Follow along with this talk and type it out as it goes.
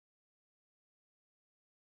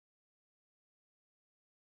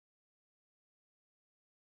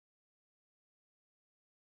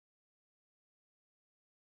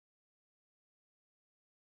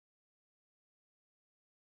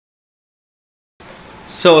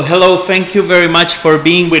So hello, thank you very much for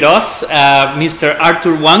being with us, Mr.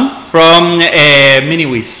 Arthur Huang from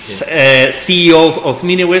Miniwiz, Yes. CEO of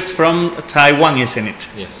Miniwiz from Taiwan, isn't it?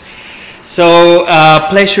 Yes. So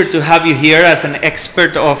pleasure to have you here as an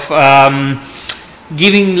expert of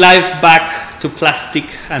giving life back to plastic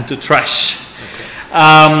and to trash.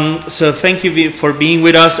 Okay. So thank you for being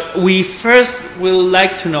with us. We first will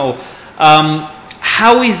like to know,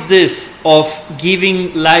 how is this of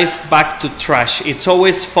giving life back to trash? It's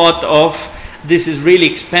always thought of, this is really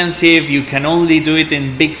expensive, you can only do it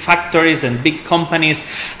in big factories and big companies.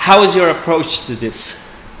 How is your approach to this?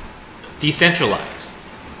 Decentralize.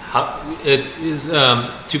 It is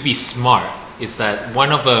to be smart. Is that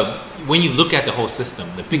when you look at the whole system,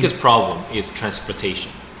 the biggest problem is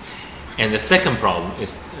transportation, and the second problem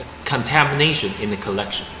is contamination in the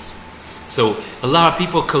collections. So a lot of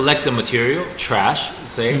people collect the material, trash,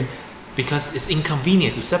 say, because it's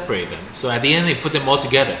inconvenient to separate them. So at the end, they put them all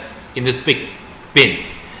together in this big bin.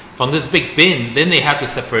 From this big bin, then they have to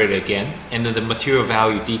separate it again, and then the material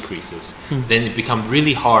value decreases. Then it becomes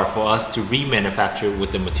really hard for us to remanufacture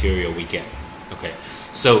with the material we get. Okay,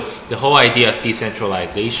 so the whole idea is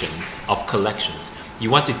decentralization of collections.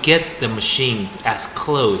 You want to get the machine as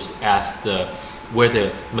close as where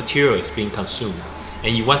the material is being consumed.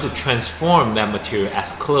 And you want to transform that material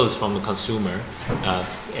as close from the consumer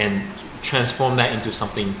and transform that into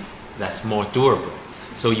something that's more durable.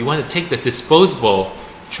 So you want to take the disposable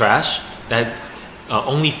trash that's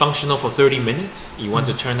only functional for 30 minutes. You want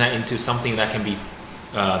to turn that into something that can be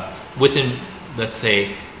within, let's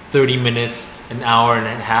say, 30 minutes, an hour and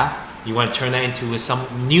a half. You want to turn that into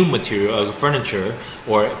some new material, furniture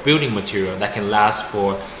or building material that can last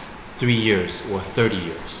for 3 years or 30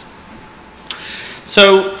 years.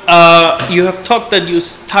 So you have talked that you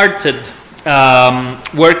started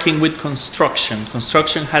working with construction.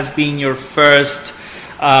 Construction has been your first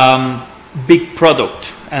big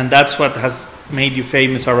product, and that's what has made you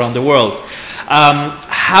famous around the world.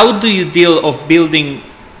 How do you deal of building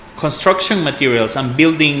construction materials and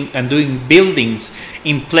doing buildings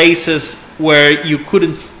in places where you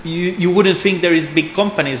wouldn't think there is big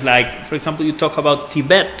companies, like, for example, you talk about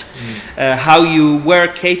Tibet, how you were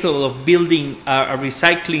capable of building a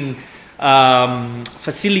recycling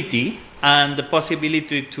facility and the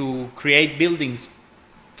possibility to create buildings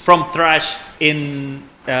from trash in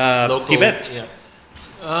Tibet. Yeah.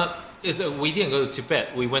 We didn't go to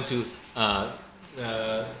Tibet. We went to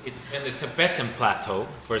it's in the Tibetan plateau,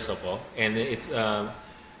 first of all, and it's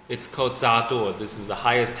called Zador. This is the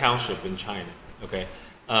highest township in China. Okay.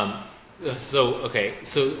 So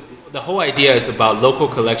the whole idea is about local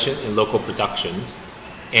collection and local productions,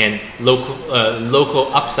 and local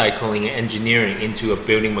upcycling and engineering into a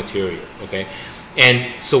building material. Okay, and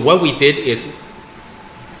so what we did is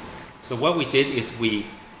we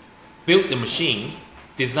built the machine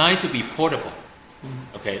designed to be portable.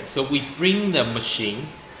 Okay, so we bring the machine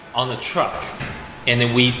on a truck, and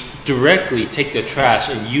then we directly take the trash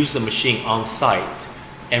and use the machine on site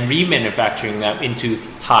and remanufacturing them into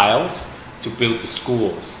tiles to build the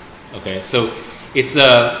schools. Okay, so it's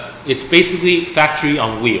basically factory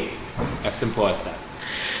on wheel, as simple as that.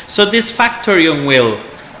 So this factory on wheel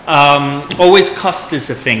always cost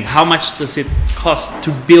is a thing. How much does it cost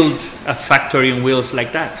to build a factory on wheels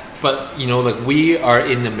like that? But like we are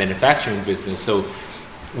in the manufacturing business, so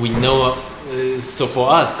we know. So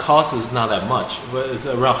for us, cost is not that much. It's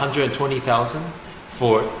around 120,000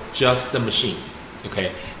 for just the machine.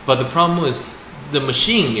 Okay, but the problem is the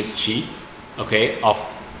machine is cheap. Okay,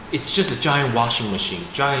 it's just a giant washing machine,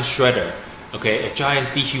 giant shredder. Okay, a giant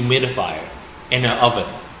dehumidifier, and an oven.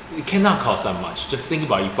 It cannot cost that much. Just think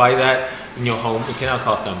about it. You buy that in your home. It cannot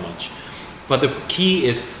cost that much. But the key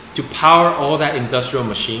is to power all that industrial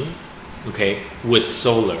machine, okay, with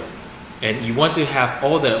solar. And you want to have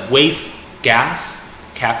all the waste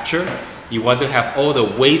gas capture. You want to have all the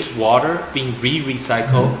waste water being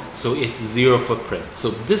recycled, so it's zero footprint. So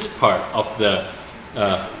this part of the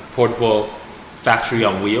portable factory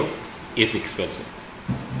on wheel is expensive,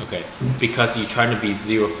 okay, because you're trying to be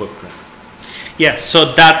zero footprint. Yeah,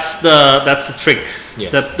 so that's the trick.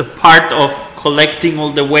 Yes. The part of collecting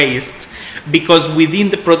all the waste, because within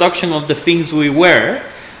the production of the things we wear,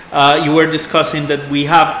 you were discussing that we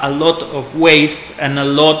have a lot of waste and a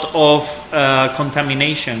lot of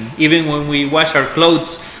contamination. Even when we wash our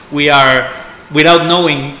clothes, we are, without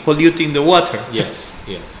knowing, polluting the water. Yes,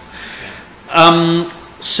 yes.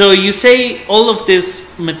 So you say all of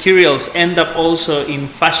these materials end up also in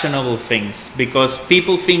fashionable things because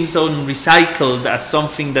people think on recycled as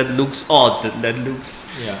something that looks odd, that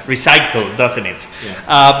looks recycled, doesn't it?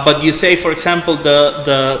 Yeah. But you say, for example, the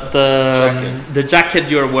jacket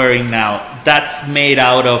you're wearing now, that's made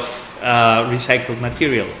out of recycled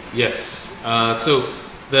material. Yes. So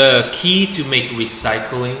the key to make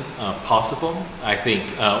recycling possible, I think,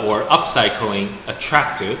 or upcycling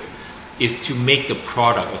attractive, is to make the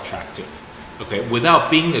product attractive. Okay,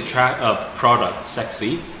 without being the product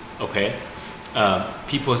sexy, okay,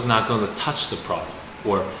 people is not going to touch the product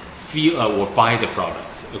or feel or buy the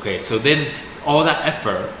products. Okay, so then all that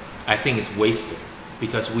effort, I think, is wasted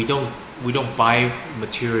because we don't buy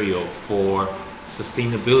material for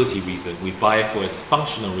sustainability reason. We buy it for its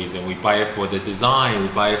functional reason. We buy it for the design. We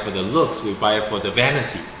buy it for the looks. We buy it for the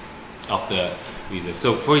vanity of the reason.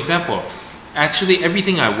 So, for example, actually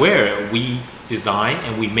everything I wear, we design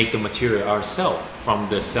and we make the material ourselves, from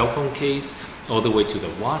the cell phone case all the way to the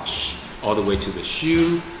watch, all the way to the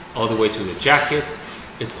shoe, all the way to the jacket.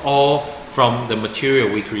 It's all from the material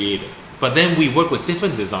we created. But then we work with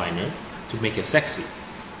different designers to make it sexy,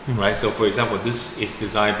 right? So for example, this is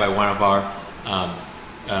designed by one of our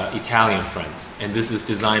Italian friends, and this is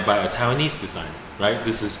designed by a Taiwanese designer, right?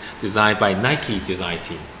 This is designed by Nike design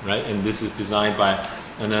team, right? And this is designed by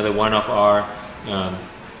another one of our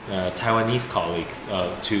Taiwanese colleagues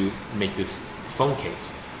to make this phone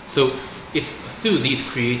case. So it's through these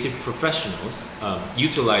creative professionals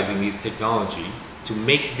utilizing these technology to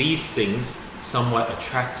make these things somewhat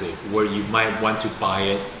attractive, where you might want to buy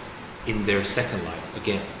it in their second life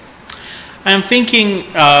again. I'm thinking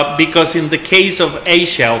because in the case of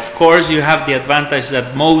Asia, of course, you have the advantage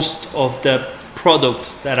that most of the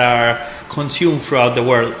products that are consumed throughout the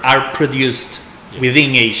world are produced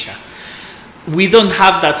within Asia. We don't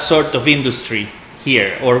have that sort of industry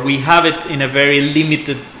here, or we have it in a very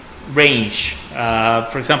limited range.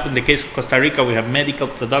 For example, in the case of Costa Rica, we have medical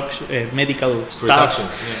production, medical stuff,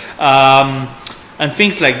 and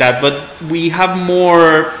things like that. But we have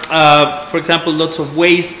more, for example, lots of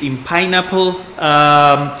waste in pineapple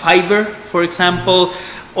fiber, for example,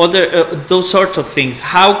 other those sorts of things.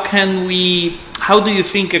 How do you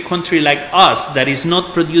think a country like us that is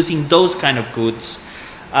not producing those kind of goods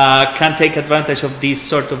can take advantage of this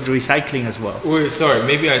sort of recycling as well? Sorry,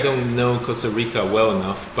 maybe I don't know Costa Rica well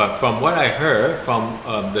enough, but from what I heard from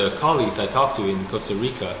the colleagues I talked to in Costa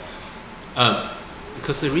Rica,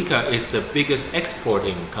 Costa Rica is the biggest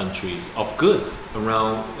exporting countries of goods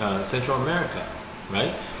around Central America,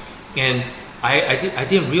 right? And I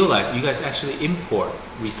didn't realize you guys actually import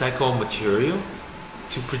recycled material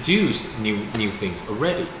to produce new things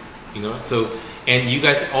already, you know. So, and you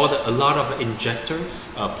guys a lot of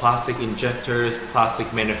injectors, plastic injectors,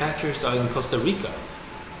 plastic manufacturers are in Costa Rica.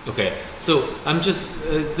 Okay, so I'm just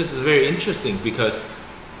this is very interesting because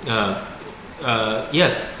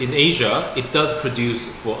yes, in Asia it does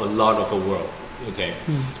produce for a lot of the world. Okay,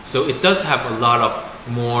 so it does have a lot of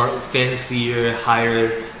more fancier,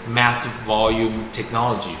 higher, massive volume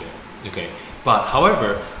technology there. Okay, but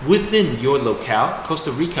however, within your locale,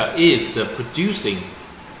 Costa Rica is the producing,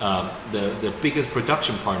 the biggest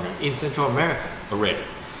production partner in Central America already.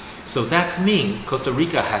 So that's mean Costa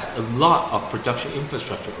Rica has a lot of production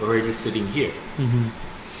infrastructure already sitting here.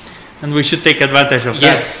 And we should take advantage of that.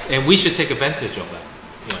 Yes, and we should take advantage of that.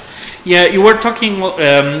 Yeah, you were talking,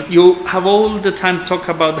 you have all the time talk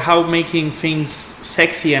about how making things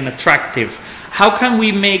sexy and attractive. How can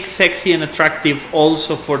we make sexy and attractive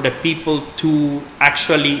also for the people to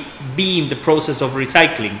actually be in the process of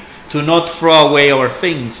recycling, to not throw away our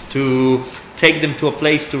things, to take them to a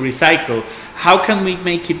place to recycle? How can we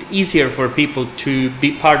make it easier for people to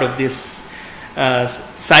be part of this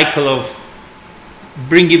cycle of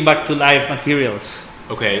bringing back to life materials?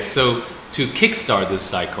 Okay, so to kickstart this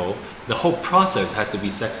cycle, the whole process has to be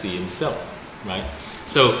sexy in itself, right?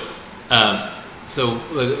 So,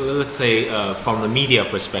 let's say from the media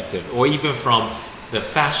perspective, or even from the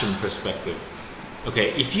fashion perspective,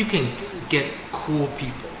 okay, if you can get cool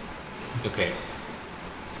people, okay,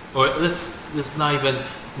 or let's not even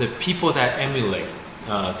the people that emulate,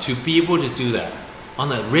 to be able to do that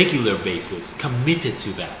on a regular basis, committed to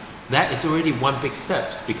that, that is already one big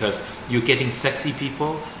step, because you're getting sexy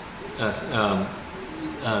people,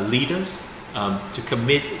 leaders, to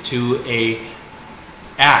commit to a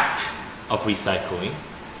act of recycling,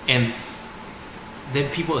 and then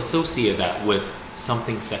people associate that with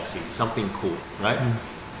something sexy, something cool, right?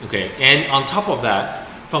 Okay, and on top of that,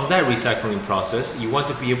 from that recycling process, you want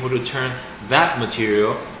to be able to turn that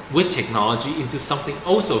material with technology into something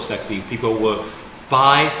also sexy. People will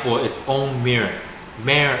buy for its own merit,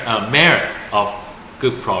 merit of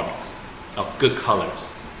good products, of good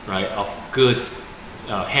colors, right? Of good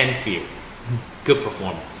hand feel, good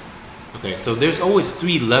performance. Okay, so there's always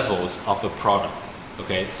 3 levels of a product.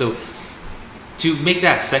 Okay, so to make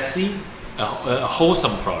that sexy, a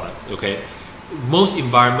wholesome product, okay, most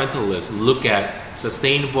environmentalists look at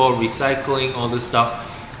sustainable recycling, all this stuff,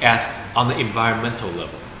 as on the environmental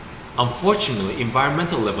level. Unfortunately,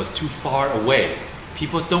 environmental level is too far away.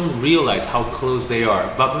 People don't realize how close they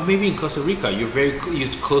are. But maybe in Costa Rica, you're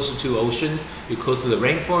closer to oceans, you're closer to the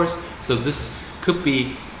rainforest, so this could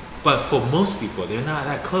be. But for most people, they're not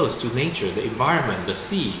that close to nature, the environment, the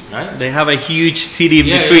sea, right? They have a huge city in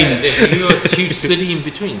between. Yeah, they have a huge city in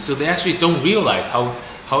between. So they actually don't realize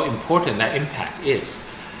how important that impact is.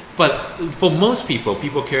 But for most people,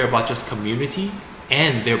 people care about just community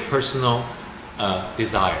and their personal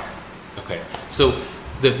desire. Okay, so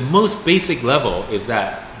the most basic level is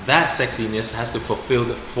that sexiness has to fulfill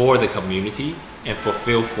for the community and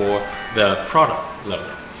fulfill for the product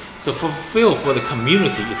level. So fulfill for the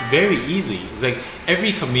community is very easy. It's like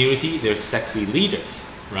every community, there's sexy leaders,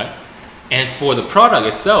 right? And for the product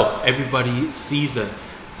itself, everybody sees a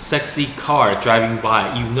sexy car driving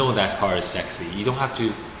by. You know that car is sexy. You don't have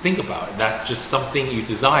to think about it. That's just something you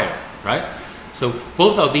desire, right? So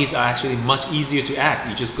both of these are actually much easier to act.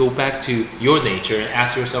 You just go back to your nature and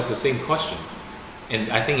ask yourself the same questions.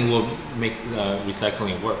 And I think it will make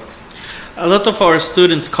recycling works. A lot of our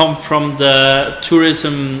students come from the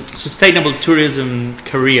sustainable tourism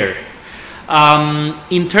career.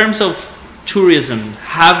 In terms of tourism,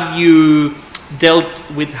 have you dealt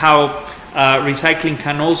with how recycling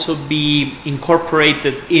can also be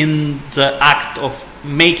incorporated in the act of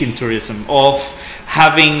making tourism, of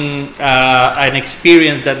having an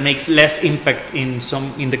experience that makes less impact in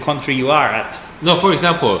the country you are at? No, for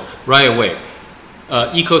example, right away.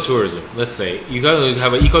 Ecotourism, let's say you got to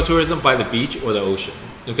have an ecotourism by the beach or the ocean,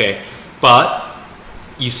 okay, but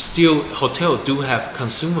hotel do have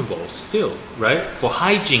consumables still, right, for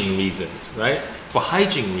hygiene reasons, right,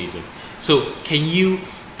 so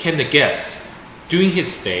can the guest during his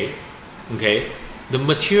stay, okay, the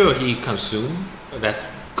material he consumed that's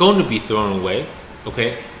going to be thrown away,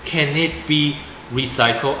 okay, can it be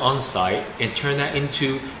recycled on site and turn that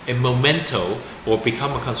into a memento or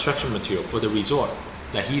become a construction material for the resort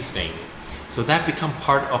that he's staying in. So that become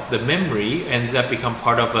part of the memory, and that become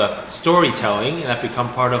part of a storytelling, and that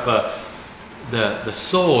become part of the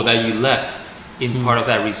soul that you left in part of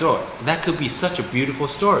that resort. That could be such a beautiful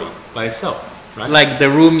story by itself, right? Like the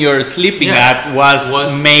room you're sleeping at was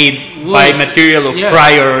made by material of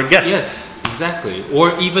prior guests. Yes, exactly.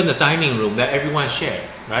 Or even the dining room that everyone shared,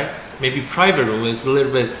 right? Maybe private room is a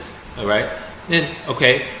little bit, right? Then,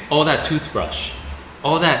 okay, all that toothbrush,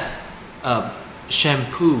 all that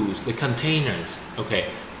shampoos, the containers, okay.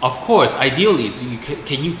 Of course, ideally, so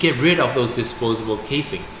can you get rid of those disposable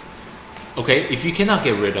casings? Okay, if you cannot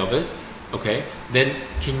get rid of it, okay, then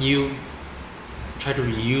can you try to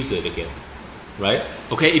reuse it again, right?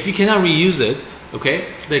 Okay, if you cannot reuse it, okay,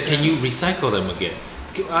 then can you recycle them again?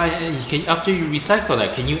 After you recycle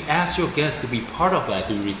that, can you ask your guests to be part of that,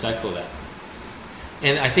 to recycle that?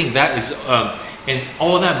 And I think that is, and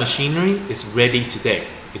all that machinery is ready today.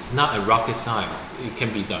 It's not a rocket science. It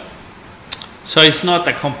can be done. So it's not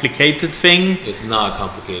a complicated thing? It's not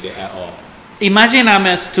complicated at all. Imagine I'm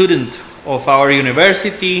a student of our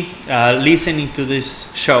university listening to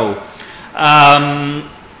this show. How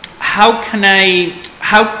could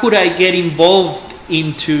I get involved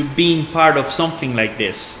into being part of something like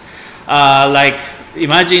this? Like,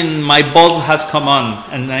 imagine my bulb has come on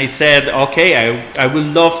and I said, okay, I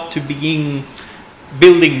would love to begin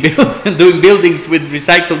doing buildings with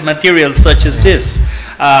recycled materials such as this.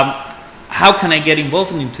 How can I get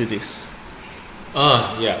involved into this?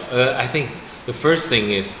 I think the first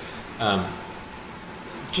thing is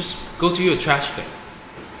just go to your trash can.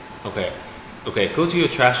 Okay, go to your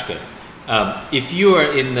trash can. If you are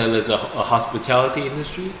in there's a hospitality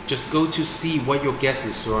industry, just go to see what your guest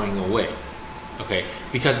is throwing away. Okay,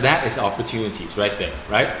 because that is opportunities right there,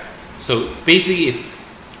 right? So basically, it's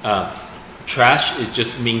trash. It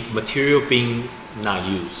just means material being not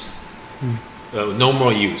used, no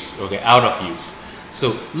more use. Okay, out of use.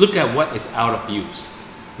 So look at what is out of use.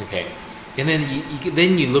 Okay, and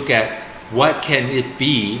then you look at what can it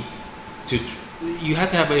be. You have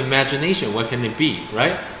to have an imagination. What can it be,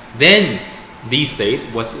 right? Then these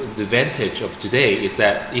days, what's the advantage of today is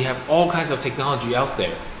that you have all kinds of technology out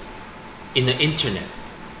there in the internet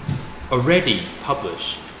already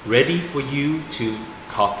published, ready for you to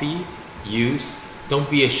copy, use. Don't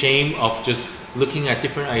be ashamed of just looking at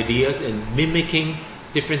different ideas and mimicking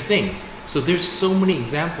different things. So there's so many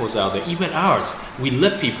examples out there, even ours. We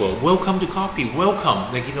let people, welcome to copy,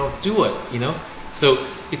 welcome, like, do it, So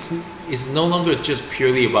it's no longer just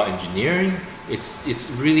purely about engineering.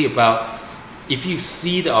 It's really about, if you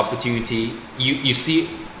see the opportunity, you see,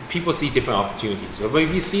 people see different opportunities. So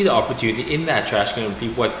if you see the opportunity in that trash can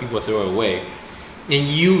and what people throw away,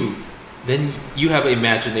 and then you have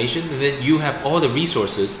imagination, and then you have all the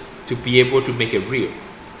resources to be able to make it real.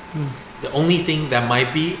 The only thing that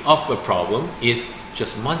might be of a problem is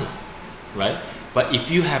just money, right? But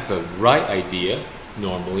if you have the right idea,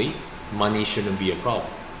 normally money shouldn't be a problem.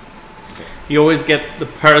 Okay. You always get the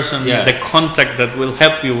person, the contact that will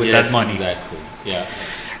help you with that money. Exactly. Yeah.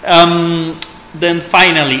 Then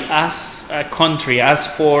finally, as a country, as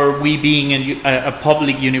for we being a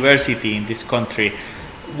public university in this country,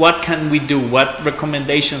 what can we do? What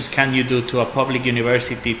recommendations can you do to a public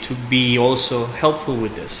university to be also helpful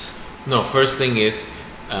with this? No, first thing is,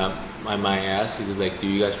 I might ask, is like, do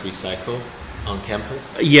you guys recycle on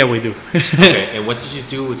campus? Yeah, we do. Okay, and what did you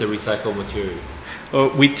do with the recycled material?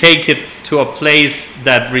 We take it to a place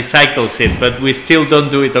that recycles it, but we still don't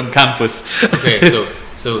do it on campus. Okay,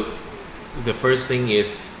 so the first thing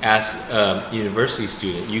is, as a university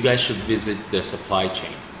student, you guys should visit the supply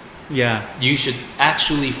chain. Yeah. You should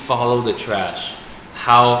actually follow the trash,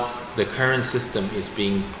 how the current system is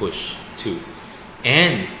being pushed to.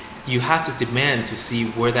 And you have to demand to see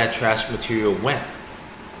where that trash material went.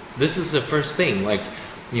 This is the first thing. Like,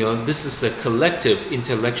 this is a collective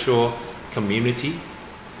intellectual community,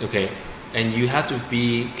 okay? And you have to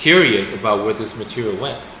be curious about where this material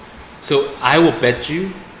went. So I will bet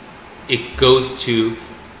you it goes to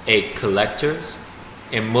a collectors,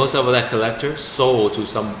 and most of that collector sold to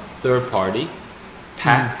some third party,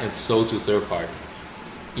 packed and sold to third party.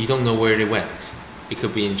 You don't know where it went. It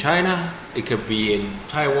could be in China, it could be in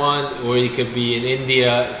Taiwan, or it could be in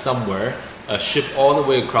India somewhere, shipped all the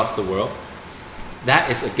way across the world.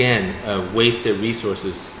 That is, again, wasted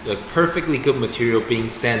resources, a perfectly good material being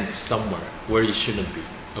sent somewhere where it shouldn't be.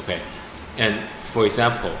 Okay, and for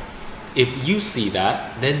example, if you see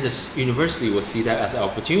that, then this university will see that as an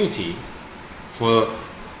opportunity for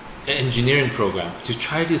an engineering program to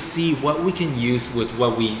try to see what we can use with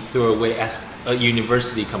what we throw away as a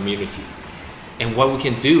university community, and what we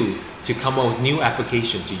can do to come up with new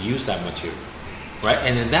application to use that material, right?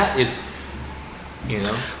 And then that is,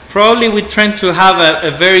 Probably we're trying to have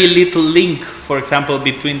a very little link, for example,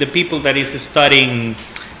 between the people that is studying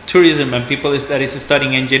tourism and people that is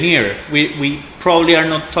studying engineer. We probably are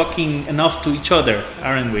not talking enough to each other,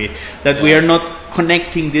 aren't we? That we are not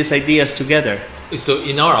connecting these ideas together. So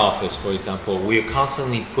in our office, for example, we are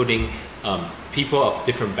constantly putting people of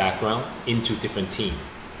different background into different teams.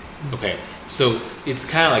 Okay, so it's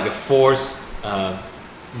kind of like a forced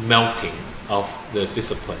melting of the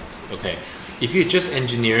disciplines. Okay, if you're just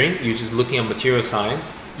engineering, you're just looking at material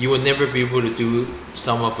science, you will never be able to do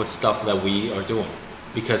some of the stuff that we are doing,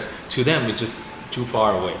 because to them it's just too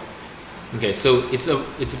far away. Okay, so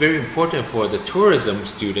it's very important for the tourism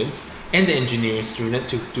students and the engineering student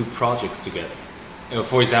to do projects together.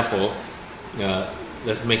 For example,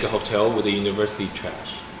 let's make a hotel with a university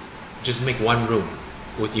trash. Just make one room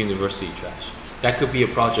with university trash. That could be a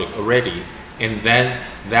project already, and then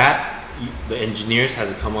the engineers has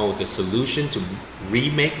to come up with a solution to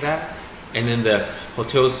remake that, and then the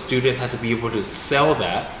hotel student has to be able to sell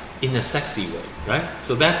that in a sexy way, right?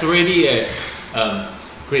 So that's already a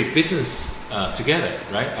great business together,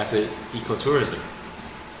 right, as an ecotourism.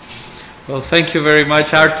 Well, thank you very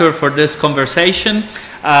much, Arthur, for this conversation,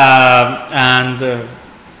 and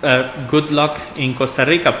good luck in Costa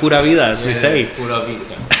Rica, pura vida, as we say. Pura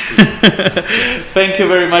vida. Thank you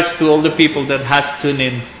very much to all the people that has tuned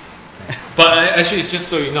in. But actually, just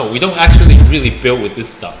so you know, we don't actually really build with this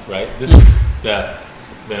stuff, right? This is the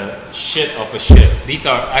shit of a shit. These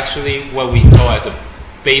are actually what we call as a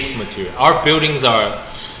base material. Our buildings are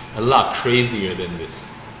a lot crazier than this.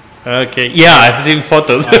 Okay, yeah, I've seen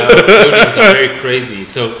photos. Buildings are very crazy.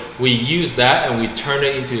 So we use that and we turn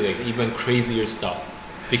it into like even crazier stuff,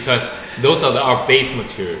 because those are our base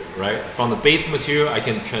material, right? From the base material, I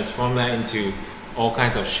can transform that into all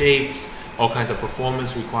kinds of shapes, all kinds of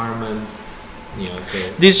performance requirements, so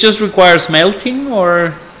this just requires melting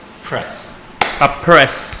or press. A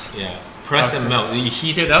press. Yeah, press and melt. You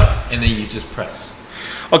heat it up and then you just press.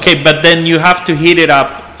 Okay, but then you have to heat it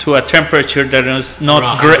up to a temperature that is not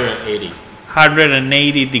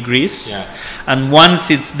 180 degrees. Yeah. And once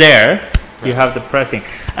it's there, you have the pressing.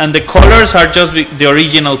 And the colors are just the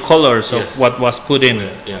original colors of what was put in.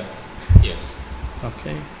 Yeah. Yes.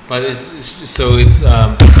 Okay. But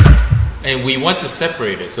And we want to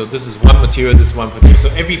separate it. So this is one material, this is one material. So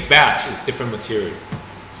every batch is different material.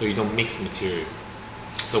 So you don't mix material.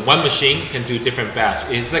 So one machine can do different batch.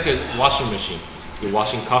 It's like a washing machine. You're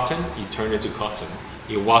washing cotton, you turn it to cotton.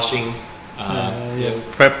 You're washing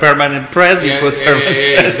permanent press, you put permanent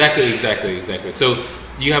press. Exactly. So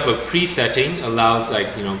you have a presetting, allows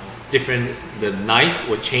like, you know, different, the knife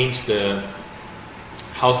will change the,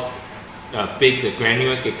 how big the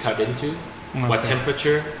granule get cut into, what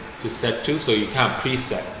temperature to set to, so you can't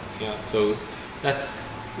preset. Yeah, so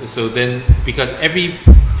that's, so then, because every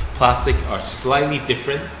plastic are slightly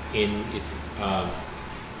different in its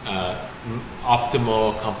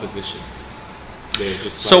optimal compositions. They're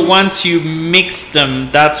just so once you mix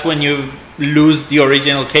them, that's when you lose the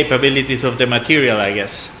original capabilities of the material, I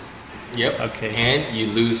guess. Yep. Okay. And you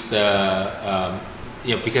lose the,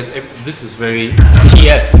 because this is very,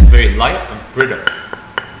 PS is very light and brittle.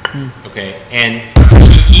 Okay. And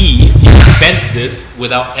PE, you bend this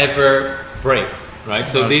without ever break, right?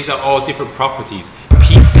 So these are all different properties.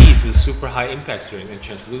 PCs is super high impact strength and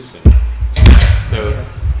translucent.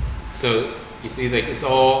 So you see, like it's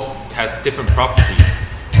all has different properties.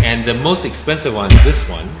 And the most expensive one is this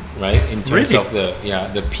one, right? In terms of the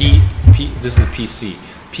this is PC.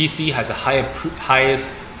 PC has a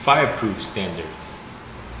highest fireproof standards.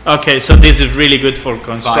 Okay, so this is really good for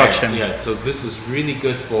construction. Fire, yeah, so this is really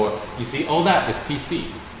good for, you see all that is PC.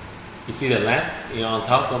 You see the lamp, you know, on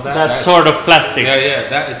top of that? That's sort of plastic. Yeah,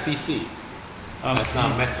 that is PC. Okay. That's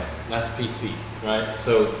not metal, that's PC, right?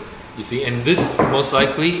 So you see, and this most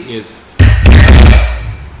likely is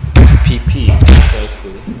PP, most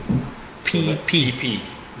likely. PP.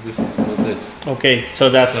 This is for this. Okay, so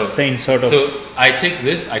that's the same sort of. So I take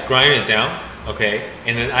this, I grind it down, okay,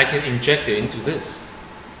 and then I can inject it into this.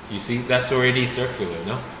 You see, that's already circular,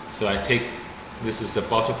 no? So I take, this is the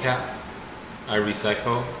bottle cap, I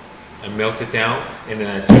recycle, I melt it down, and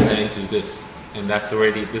then I turn that into this. And that's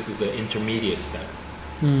already, this is the intermediate step.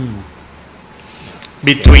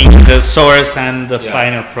 Between the source and the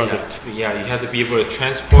final product. Yeah, you have to be able to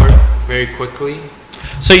transport very quickly.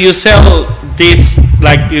 So you sell this,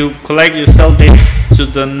 like you collect, you sell this to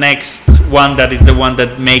the next one that is the one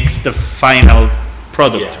that makes the final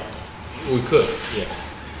product. Yeah, we could,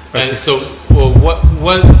 yes. Okay. And so what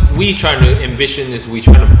we try to envision is we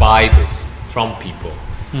try to buy this from people.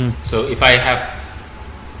 So if I have,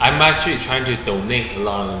 I'm actually trying to donate a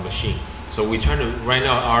lot of the machine. So we try to, right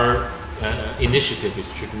now our initiative is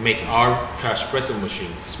to make our trash espresso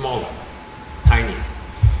machine smaller, tiny.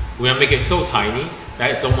 We want to make it so tiny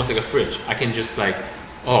that it's almost like a fridge. I can just like,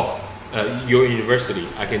 your university,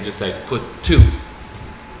 I can just like put 2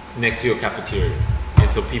 next to your cafeteria. And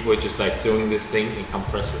so people are just like throwing this thing and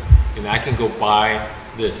compress it. And I can go buy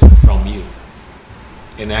this from you.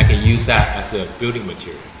 And I can use that as a building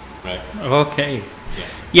material, right? Okay.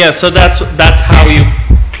 Yeah, so that's how you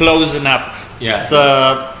closing up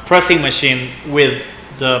the pressing machine with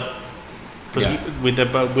the with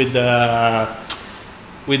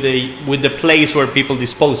the place where people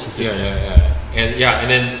disposes it. And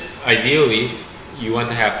then ideally you want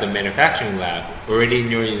to have the manufacturing lab already in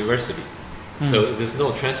your university. So there's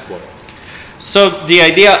no transport. So the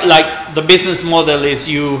idea, like the business model is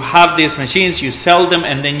you have these machines, you sell them,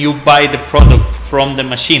 and then you buy the product from the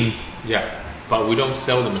machine. Yeah, but we don't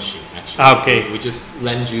sell the machine actually. Okay. We just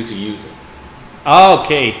lend you to use it.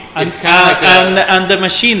 Okay. It's kind of like and the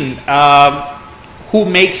machine, who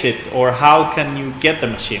makes it, or how can you get the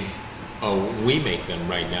machine? Oh, we make them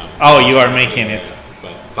right now. Oh, you are making it.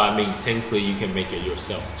 But I mean, technically you can make it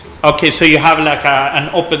yourself too. Okay, so you have like an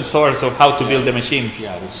open source of how to build the machine.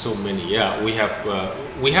 Yeah, there's so many. Yeah, we have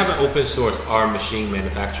an open source our machine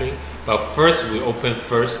manufacturing, but first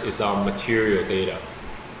is our material data.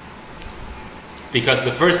 Because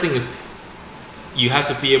the first thing is you have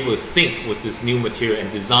to be able to think with this new material and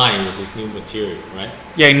design with this new material, right?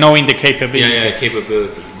 Yeah, knowing the capability. Yeah,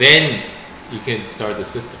 capability. Then you can start the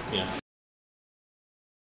system. Yeah.